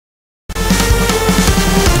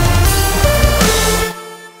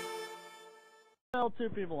Well, 2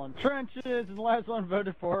 people on trenches, and the last one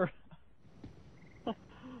voted for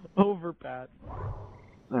Overpat.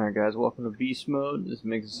 Alright guys, welcome to Beast Mode. This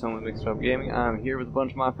is someone Mixed Up Gaming. I'm here with a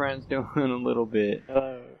bunch of my friends doing a little bit.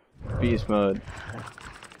 Beast Mode.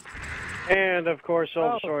 And of course,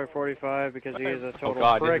 Old Story 45 because he is a total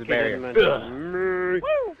prick.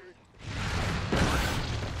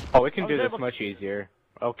 Oh, we can do this much easier.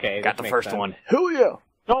 Okay, got the first sense. one. Hell yeah!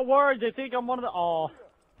 Don't worry, they think I'm one of the.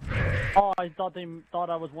 Oh, I thought they thought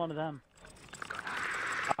I was one of them.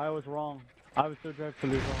 I was wrong. I was so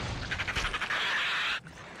dreadfully wrong.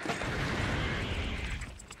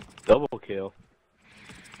 Double kill.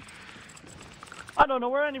 I don't know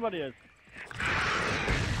where anybody is.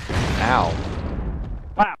 Ow.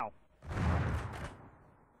 Wow.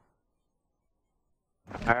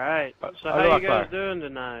 Alright, so how you guys doing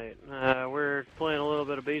tonight? We're playing a little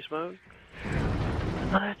bit of Beast Mode.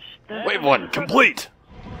 Wave 1, complete!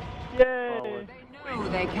 Yay!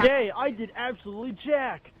 Yay, I did absolutely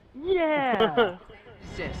jack! Yeah!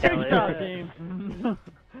 Good job, team.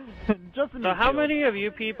 Just so how many of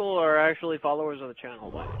you people are actually followers of the channel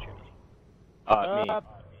by any chance? Me.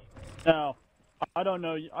 No. I don't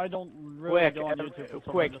know. I don't really go on YouTube.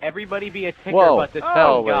 Quick, everybody be a ticker Whoa, but this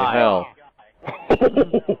hell, guy. hell.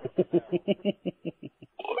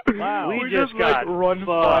 Wow. We just got run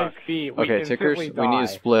 5 feet. Okay, tickers, we need to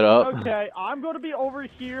split up. Okay, I'm going to be over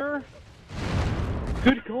here.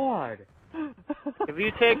 Good God. If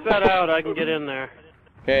you take that out, I can get in there.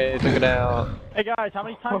 Okay, took it out. Hey guys, how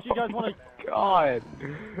many times do you guys want to... God.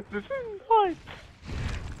 This is fun.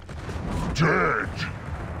 Dead.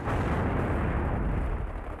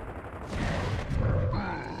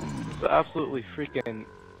 It's absolutely freaking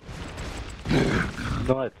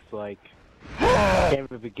nuts, like, can't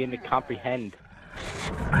even begin to comprehend.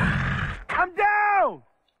 I'm down!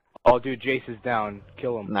 Oh, dude, Jace is down.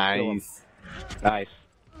 Kill him. Nice. Kill him. Nice.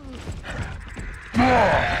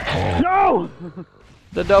 No!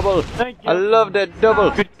 The double. Thank you. I love that double.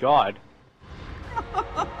 Good God.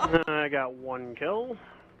 I got 1 kill.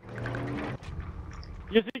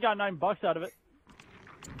 You see, got $9 out of it.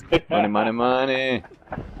 Money, money, money.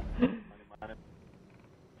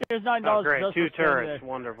 Here's $9. Oh, great. Just 2 for turrets. Sunday.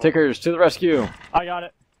 Wonderful. Tickers, to the rescue. I got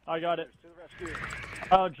it. I got it.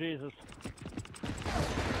 Oh, Jesus.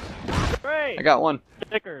 Great! I got one.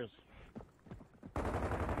 Stickers.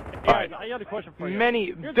 Alright. I got a question for you.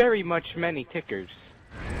 Very much many tickers.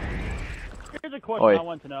 Here's a question Oi. I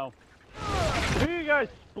want to know. If you guys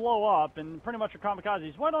blow up and pretty much are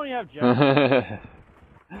kamikazes, why don't you have jets?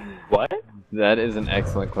 What? That is an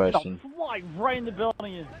excellent question. They'll fly right in the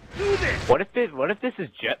building and do this! What if this is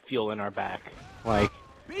jet fuel in our back? Like,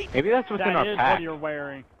 maybe that's what's in That our is pack. what you're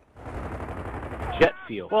wearing. Jet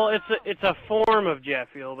fuel. Well, it's a form of jet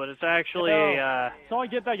fuel, but it's actually Someone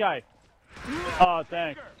get that guy. Oh,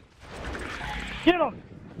 thanks. Get him!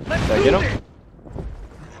 Did I get him?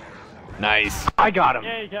 Nice. I got him.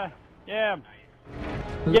 Yeah, you got. Yeah.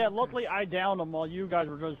 Yeah, luckily I downed him while you guys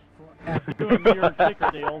were just doing your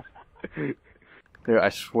sticker deals. Dude, I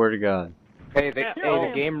swear to God. Hey,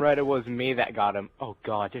 the game writer was me that got him. Oh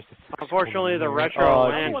God, there's a unfortunately the retro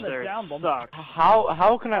lands there sucks.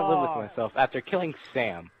 How can I live with myself after killing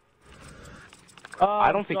Sam?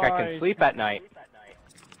 I don't think I can sleep at night.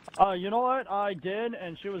 You know what? I did,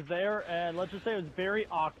 and she was there, and let's just say it was very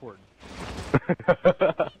awkward.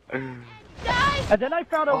 And then I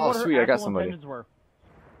found out what sweet, her I got actual somebody. intentions were.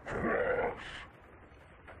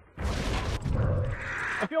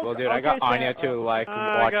 Well, dude, I got Anya to like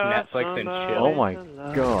watch Netflix and chill. Oh my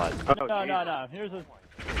God. No. Here's a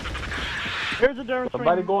difference.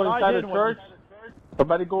 Somebody go inside the church.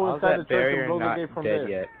 Somebody go inside the church barrier and blow the not gate from dead there.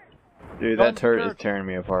 yet. Dude, that turret is tearing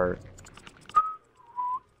me apart.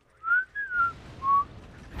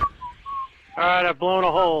 Alright, I've blown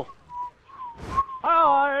a hole.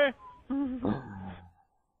 Hi!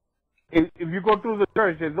 If you go through the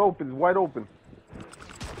church, it's open. It's wide open.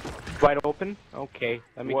 Wide open? Okay.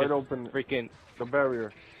 Let me Wide just open. freaking... The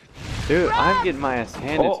barrier. Dude, I'm getting my ass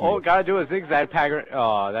handed to me. Oh, gotta do a zigzag pattern.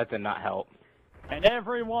 Oh, that did not help. And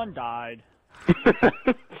everyone died.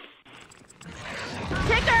 Tickers!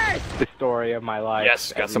 The story of my life.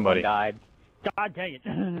 Yes, got somebody. Died. God dang it.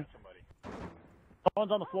 Someone's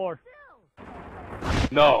on the floor.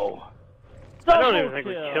 No. I don't even think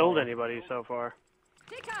we killed anybody so far.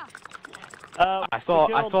 I saw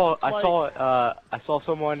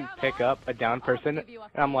someone pick up a down person, and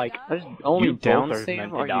I'm like, That's only you down both are Sam?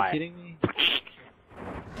 meant to Are you die. kidding me?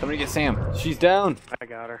 Somebody get Sam. She's down. I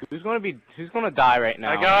got her. Who's gonna die right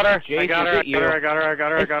now? I got her. Jace, I got her. is I it you? got her. I got her. I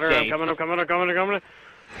got her. I got her. I'm Jace. coming. I'm coming. I'm coming. I'm coming.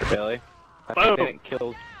 Really? Boom. That didn't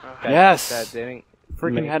kill. Yes. That didn't.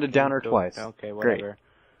 freaking had to down her twice. Okay, whatever.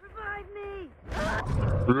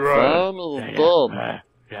 Sam is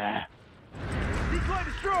dead.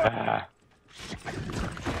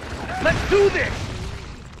 Let's do this!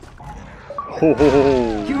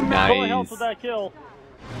 Oh, Nice. Help nice. with that kill.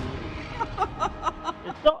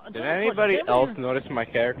 Did anybody else notice my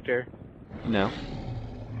character? No.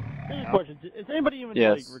 Here's a question. Is anybody even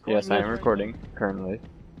Yes, like, recording yes, I am this recording currently.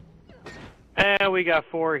 And we got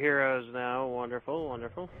 4 heroes now. Wonderful,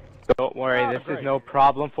 wonderful. Don't worry, this is no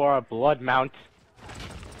problem for our blood mount.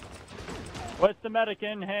 With the medic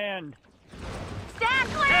in hand. Stand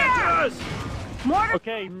clear! Mortar!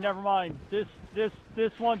 Okay, never mind. This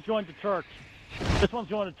one's going to church. This one's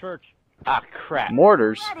going to church. Ah, crap.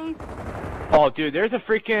 Mortars. Ready. Oh, dude, there's a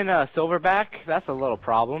freaking silverback. That's a little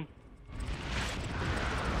problem.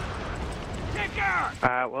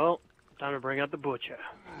 Alright, well, time to bring out the butcher.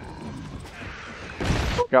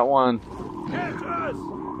 Got one.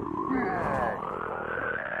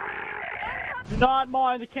 Do not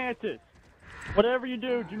mind the Cantus. Whatever you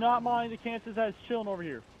do, do not mind the Cantus that's chilling over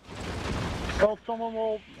here. Or else someone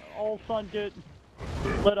will all of a sudden get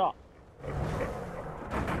lit up.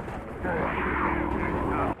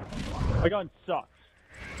 My gun sucks.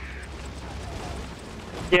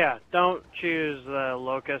 Yeah, don't choose the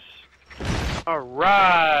locust.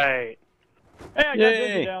 Alright! Hey, I got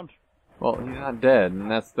Dizzy down. Well, he's not dead, and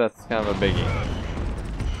that's kind of a biggie.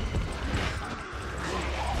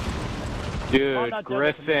 Dude,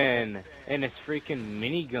 Griffin and his freaking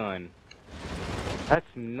minigun. That's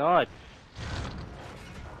nuts.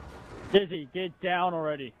 Dizzy, get down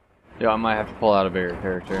already. Yeah, I might have to pull out a bigger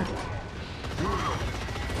character.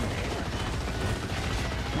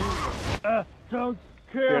 Don't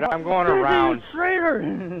care. Dude, I'm going around. Traitor!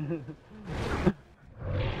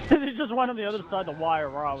 Dizzy just went on the other side of the wire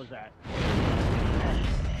where I was at.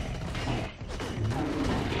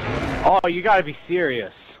 Oh, you gotta be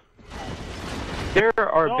serious. There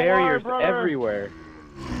are Don't barriers worry, brother. everywhere.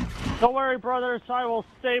 Don't worry, brothers. I will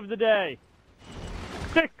save the day.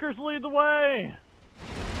 Stickers lead the way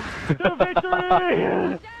to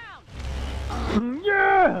victory!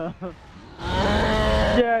 Yeah!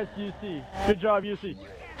 Yes, UC. Good job, UC.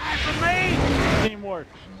 Teamwork.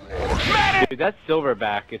 Dude, that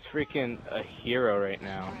silverback is freaking a hero right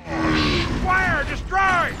now. Fire!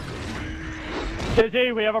 Destroy!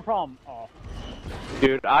 Dizzy, we have a problem. Oh.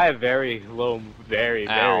 Dude, I have very low, very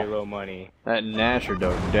low money. That Nasher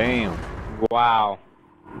though, damn. Wow.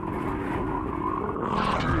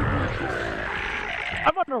 I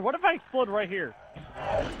wonder, what if I explode right here?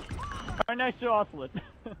 Right next to Oscillate.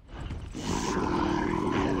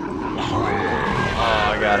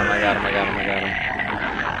 Oh, I got him.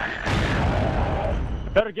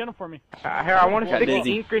 Better get him for me. Here, I want to stick an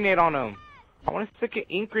Dizzy. ink grenade on him. I want to stick an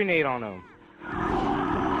ink grenade on him.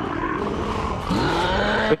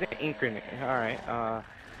 With an ink grenade. Alright,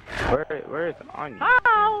 where is Anya?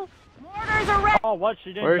 Oh! Mortars are ready! Oh, what? She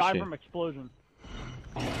didn't Where is die she? from explosion.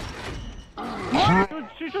 Dude,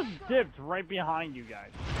 she just dipped right behind you guys.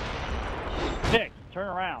 Nick, turn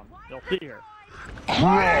around. You'll see her.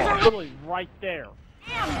 Literally right there.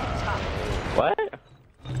 What?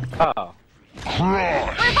 Oh.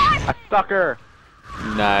 I stuck her.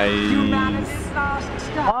 Nice.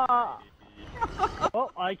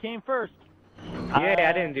 Well, I came first. Yeah,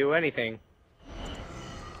 I didn't do anything.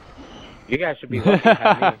 You guys should be lucky to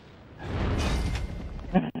have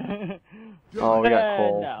me. Oh, we got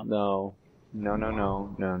Cole. No. No.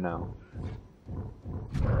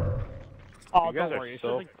 Oh, You guys don't are worry. It's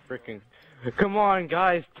so just freaking... Come on,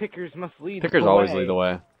 guys. Tickers must lead Tickers the way. always lead the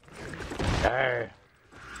way. Arr.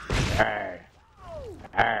 Arr.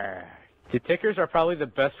 Arr. The Tickers are probably the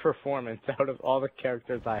best performance out of all the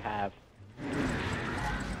characters I have.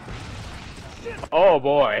 Oh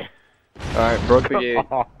boy. Alright, broke the gate.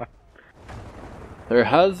 Oh. There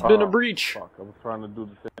has been a breach. Fuck, I was trying to do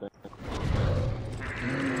the same thing.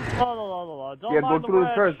 Don't Yeah, go mind the through the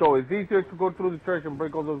wedge. church though. It's easier to go through the church and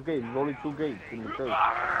break all those gates. There's only 2 gates in the church.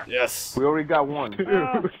 Yes. We already got one.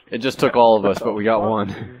 It just took all of us, but we got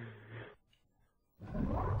one.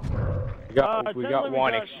 We got technically we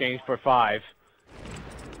one got- exchange for 5.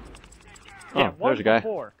 Yeah, Oh, there's a guy.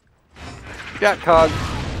 4. Got Cog.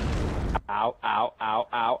 Ow, ow, ow,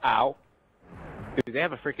 ow, ow. Dude, they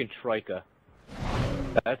have a freaking Troika.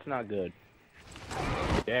 That's not good.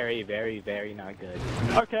 Very, very, very not good.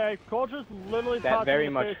 Okay, Cole just literally That popped very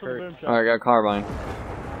in the much face with a boom hurts. shot. Alright, got Carbine.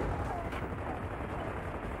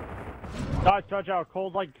 Guys, stretch out.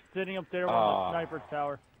 Cole's like sitting up there with Aw. the sniper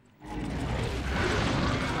tower.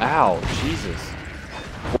 Ow, Jesus.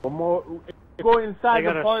 One more. Go inside They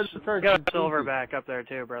got the part of the a, church. got a silverback up there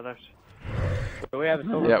too, brothers. Do we have a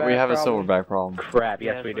silverback Yeah, we have a problem? silverback problem. Crap,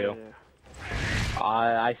 yes, we do.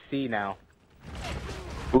 I see now.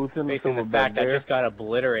 Who's in the Facing the silverback fact I there? just got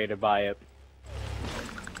obliterated by it.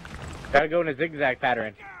 Gotta go in a zigzag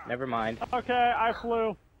pattern. Never mind. Okay, I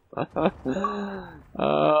flew.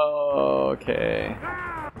 Okay.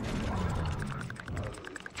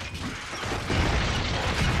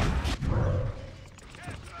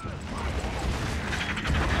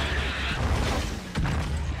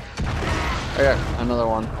 I got another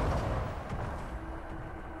one.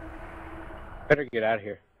 Better get out of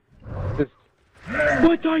here.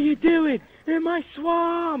 What are you doing in my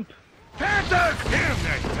swamp? Panthers! Damn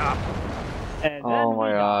that top! And then Oh my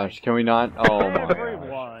we gosh, can we not? Oh died. my gosh.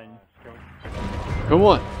 Everyone. Come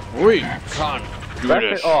on, we can't do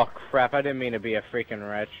this. Oh crap, I didn't mean to be a freaking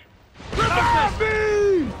wretch.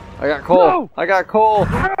 I got coal. No! I got coal.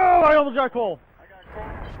 Oh, I almost got coal.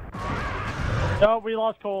 No, we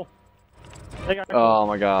lost coal. They got coal. Oh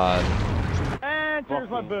my god. And here's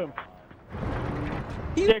my boom.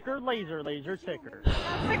 Ticker, laser, ticker.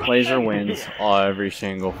 Laser wins every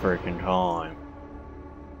single freaking time.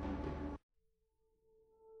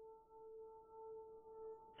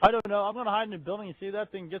 I don't know. I'm gonna hide in a building and see if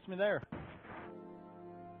that thing gets me there.